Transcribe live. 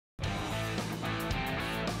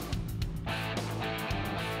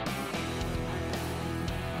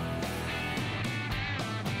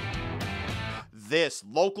This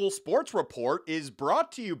local sports report is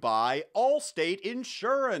brought to you by Allstate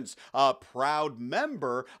Insurance, a proud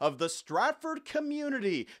member of the Stratford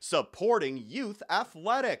community, supporting youth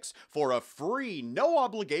athletics. For a free,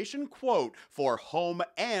 no-obligation quote for home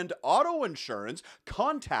and auto insurance,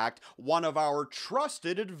 contact one of our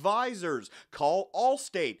trusted advisors. Call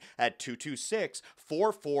Allstate at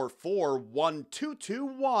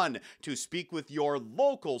 226-444-1221 to speak with your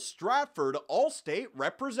local Stratford Allstate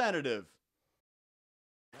representative.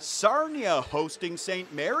 Sarnia hosting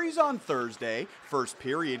St. Mary's on Thursday. First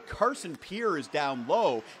period, Carson Peer is down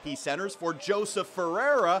low. He centers for Joseph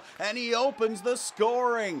Ferreira, and he opens the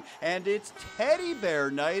scoring. And it's Teddy Bear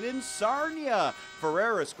night in Sarnia.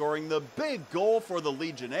 Ferreira scoring the big goal for the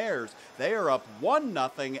Legionnaires. They are up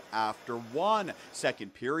 1-0 after 1.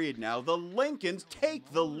 Second period now, the Lincolns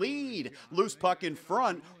take the lead. Loose puck in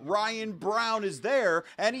front, Ryan Brown is there,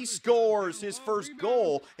 and he scores his first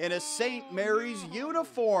goal in a St. Mary's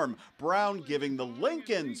uniform. Brown giving the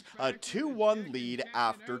Lincolns a 2-1 lead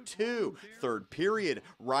after 2. Third period,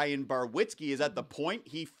 Ryan Barwitzky is at the point.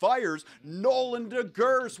 He fires. Nolan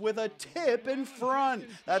DeGurse with a tip in front.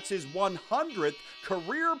 That's his 100th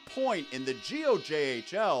career point in the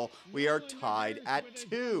GOJHL. We are tied at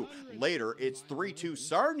 2. Later, it's 3-2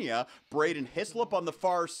 Sarnia. Braden Hislop on the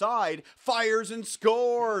far side fires and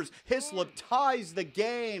scores. Hislop ties the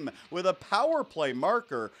game with a power play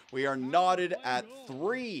marker. We are knotted at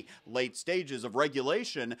 3. Late stages of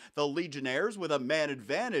regulation, the Legionnaires with a man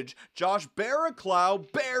advantage. Josh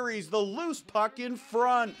Barraclough buries the loose puck in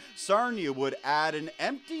front. Sarnia would add an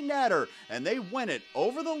empty netter, and they win it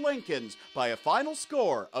over the Lincolns by a final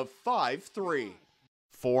score of 5-3.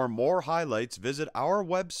 For more highlights, visit our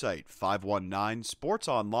website,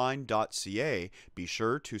 519sportsonline.ca. Be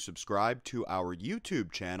sure to subscribe to our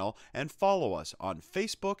YouTube channel and follow us on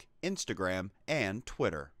Facebook, Instagram, and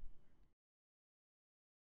Twitter.